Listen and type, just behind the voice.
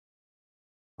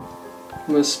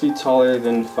Must be taller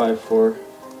than 5'4",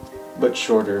 but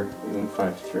shorter than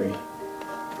 5'3".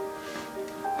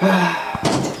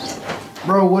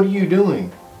 Bro, what are you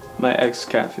doing? My ex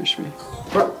catfished me.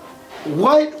 Bro,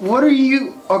 what? What are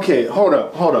you? Okay, hold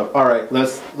up. All right,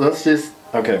 let's just.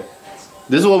 Okay,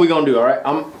 this is what we gonna do. All right,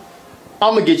 I'm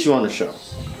gonna get you on the show.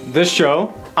 The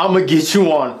show? I'm gonna get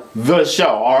you on the show.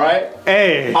 All right.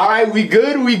 Hey. All right, we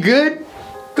good? We good?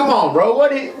 Come on, bro.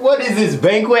 What is this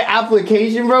banquet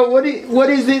application, bro? What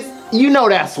is this? You know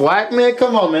that's whack, man.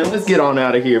 Come on, man. Let's get on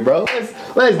out of here, bro.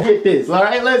 Let's get this. All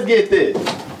right, let's get this.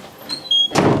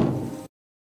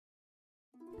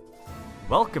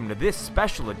 Welcome to this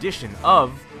special edition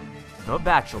of The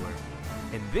Bachelor.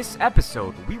 In this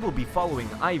episode, we will be following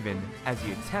Ivan as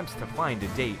he attempts to find a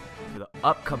date for the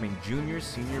upcoming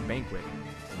junior-senior banquet.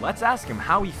 Let's ask him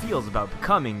how he feels about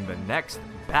becoming the next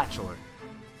Bachelor.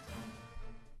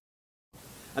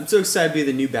 I'm so excited to be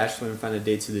the new Bachelor and find a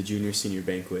date to the junior-senior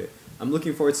banquet. I'm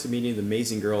looking forward to meeting the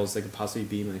amazing girls that could possibly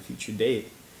be my future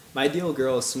date. My ideal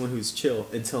girl is someone who's chill,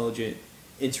 intelligent,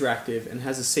 interactive, and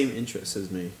has the same interests as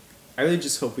me. I really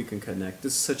just hope we can connect.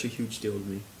 This is such a huge deal to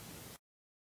me.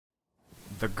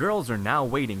 The girls are now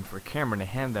waiting for Cameron to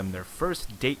hand them their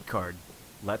first date card.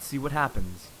 Let's see what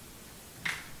happens.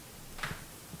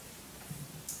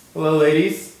 Hello,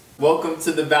 ladies. Welcome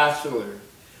to The Bachelor.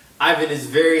 Ivan is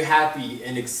very happy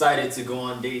and excited to go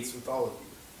on dates with all of you.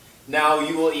 Now,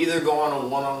 you will either go on a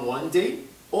one-on-one date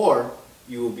or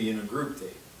you will be in a group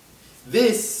date.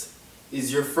 This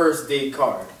is your first date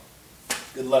card.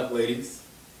 Good luck, ladies.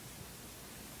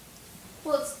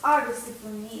 Well, it's obviously for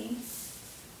me.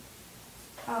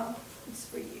 Oh, it's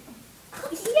for you.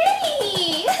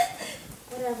 Yay!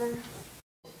 Whatever.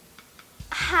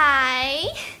 Hi,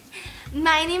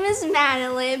 my name is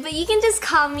Madeline, but you can just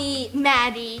call me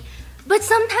Maddie. But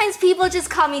sometimes people just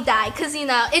call me Di, because, you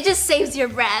know, it just saves your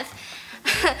breath.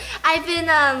 I've been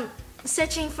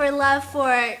searching for love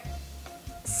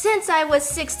since I was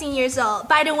 16 years old.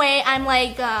 By the way, I'm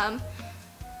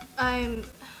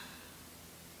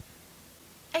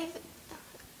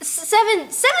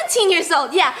 17 years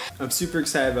old, yeah. I'm super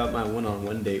excited about my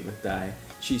one-on-one date with Di.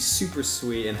 She's super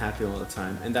sweet and happy all the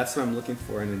time, and that's what I'm looking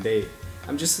for in a date.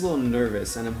 I'm just a little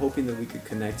nervous, and I'm hoping that we could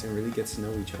connect and really get to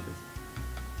know each other.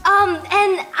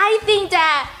 And I think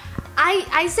that I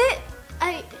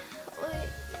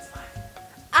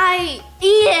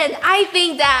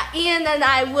think that Ian and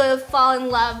I will fall in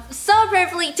love so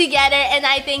perfectly together, and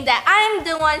I think that I'm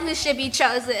the one who should be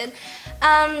chosen.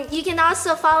 You can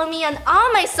also follow me on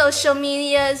all my social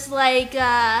medias, like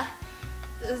the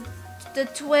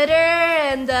Twitter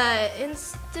and the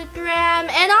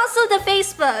Instagram and also the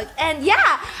Facebook. And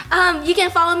yeah, you can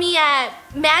follow me at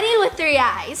Maddie with 3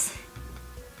 eyes.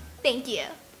 Thank you.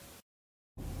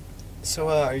 So,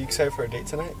 are you excited for a date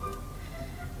tonight?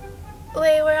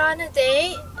 Wait, we're on a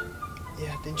date?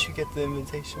 Yeah, didn't you get the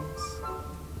invitations?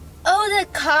 Oh, the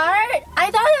card?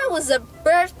 I thought it was a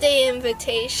birthday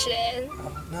invitation.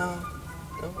 No,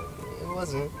 it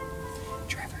wasn't.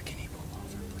 Trevor, can you pull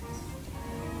over, please?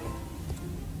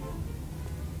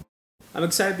 I'm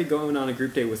excited to be going on a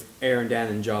group date with Aaron, Dan,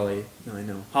 and Jolly. No, I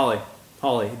know. Holly.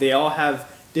 They all have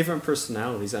different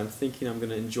personalities. I'm thinking I'm going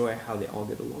to enjoy how they all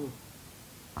get along.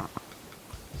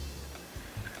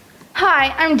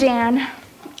 Hi, I'm Dan.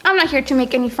 I'm not here to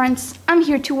make any friends. I'm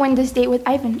here to win this date with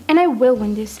Ivan, and I will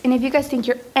win this. And if you guys think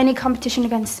you're any competition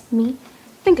against me,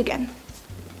 think again.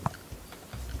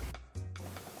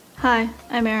 Hi,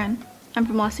 I'm Erin. I'm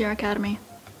from LSA Academy.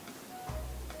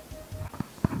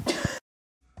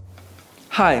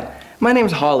 Hi, my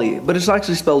name's Holly, but it's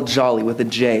actually spelled Jolly with a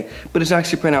J, but it's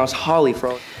actually pronounced Holly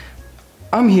for...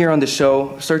 I'm here on the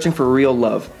show searching for real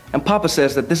love, and Papa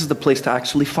says that this is the place to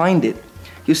actually find it.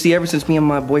 You see, ever since me and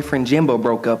my boyfriend Jimbo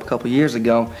broke up a couple years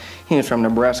ago, he was from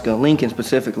Nebraska, Lincoln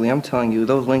specifically. I'm telling you,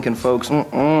 those Lincoln folks,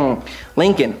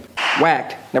 Lincoln,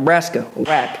 whack. Nebraska,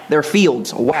 whack. Their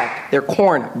fields, whack. Their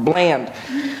corn, bland.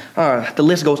 The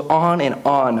list goes on and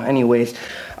on. Anyways,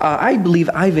 I believe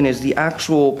Ivan is the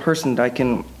actual person that I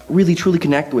can really truly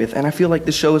connect with, and I feel like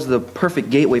this show is the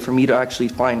perfect gateway for me to actually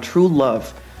find true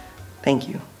love. Thank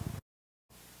you.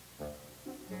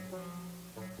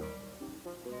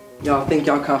 Y'all think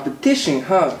y'all competition,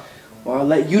 huh? Well, I'll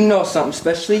let you know something,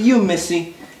 especially you,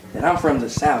 Missy, that I'm from the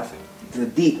South, the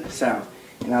deep South.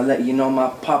 And I'll let you know my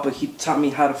papa, he taught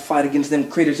me how to fight against them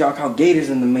critters y'all call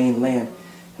gators in the mainland.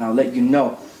 And I'll let you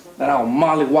know that I'll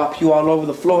mollywop you all over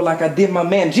the floor like I did my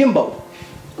man Jimbo.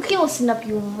 Okay, listen up,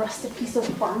 you rusted piece of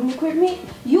farming equipment.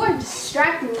 You are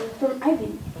distracting me from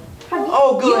Ivan.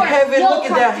 Oh, good heaven, look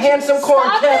at that handsome corn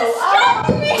kettle. Stop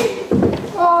me!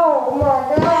 Oh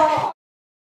my God.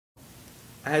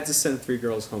 I had to send 3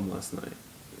 girls home last night.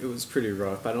 It was pretty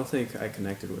rough, but I don't think I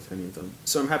connected with any of them.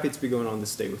 So I'm happy to be going on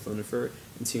this date with Jennifer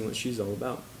and seeing what she's all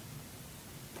about.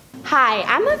 Hi,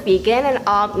 I'm a vegan and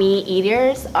all meat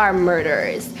eaters are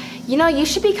murderers. You know, you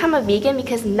should become a vegan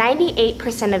because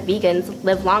 98% of vegans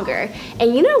live longer.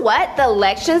 And you know what? The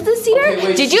elections this year, Okay,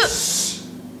 wait, did you... Just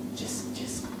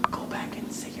go back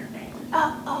and say your name.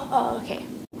 Okay.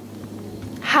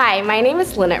 Hi, my name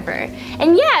is Jennifer.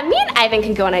 And yeah, me and Ivan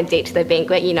can go on a date to the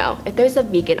banquet, you know, if there's a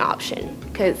vegan option.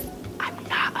 Because I'm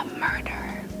not a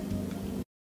murderer.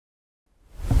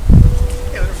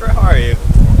 Hey, Jennifer, how are you?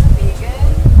 Vegan?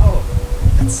 Oh,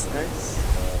 that's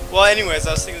nice. Well, anyways,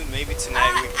 I was thinking maybe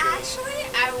tonight we could... Actually,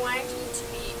 I wanted you to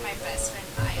meet my best friend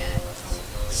Maya.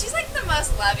 She's like the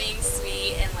most loving,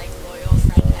 sweet, and like loyal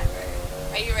friend ever.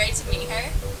 Are you ready to meet her?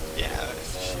 Yeah,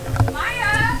 sure.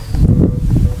 Maya!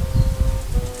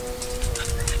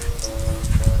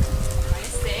 Want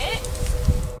to sit?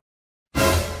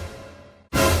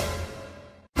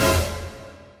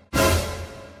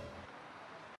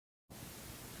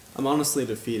 I'm honestly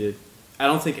defeated. I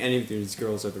don't think any of these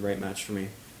girls are the right match for me.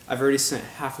 I've already sent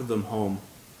half of them home.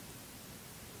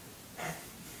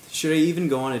 Should I even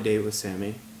go on a date with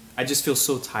Sammy? I just feel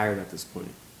so tired at this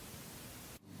point.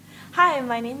 Hi,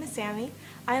 my name is Sammy.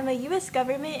 I am a U.S.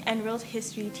 Government and World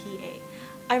History TA.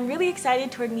 I'm really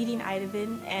excited toward meeting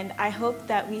Ivan, and I hope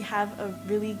that we have a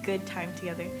really good time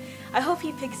together. I hope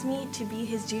he picks me to be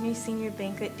his junior-senior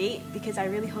banquet date because I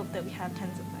really hope that we have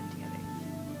tons of fun together.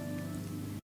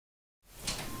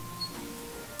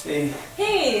 Hey.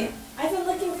 Hey, I've been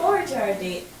looking forward to our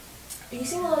date. You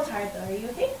seem a little tired though, are you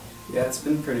okay? Yeah, it's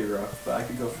been pretty rough, but I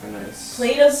could go for a nice...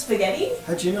 Plate of spaghetti?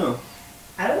 How'd you know?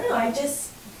 I don't know, I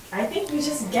think we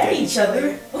just get each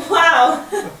other. Wow.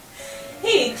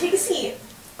 Hey, take a seat.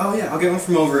 Oh yeah, I'll get one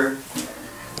from over.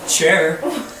 Chair.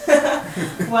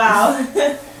 Wow.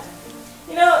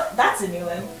 You know, that's a new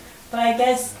one. But I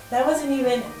guess that wasn't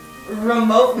even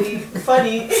remotely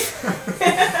funny.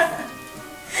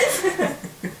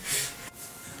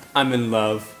 I'm in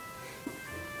love.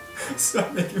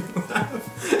 Stop making me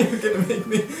laugh. You're gonna make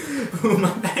me poo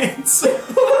my pants.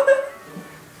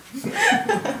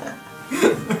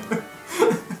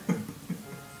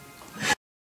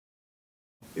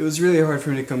 It was really hard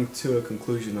for me to come to a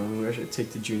conclusion on who I should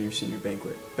take to junior senior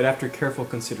banquet. But after careful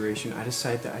consideration, I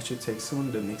decided that I should take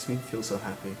someone that makes me feel so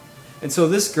happy. And so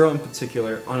this girl in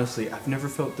particular, honestly, I've never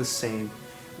felt the same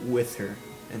with her.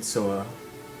 And so,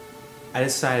 I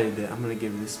decided that I'm gonna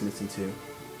give this mission to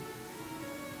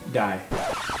Die.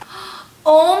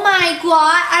 Oh my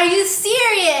god, are you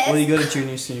serious? Will you go to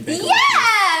junior senior banquet?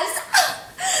 Yes!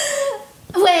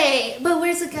 Wait, but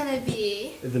where's it gonna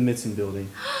be? The Mitson building.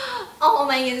 Oh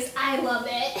my goodness, I love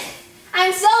it.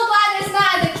 I'm so glad it's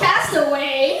not at the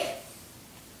Castaway.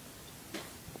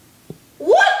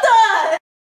 What the?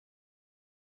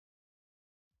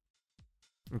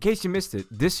 In case you missed it,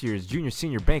 this year's Junior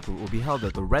Senior Banquet will be held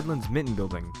at the Redlands Mitten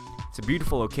Building. It's a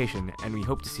beautiful location, and we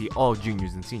hope to see all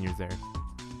juniors and seniors there.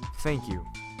 Thank you.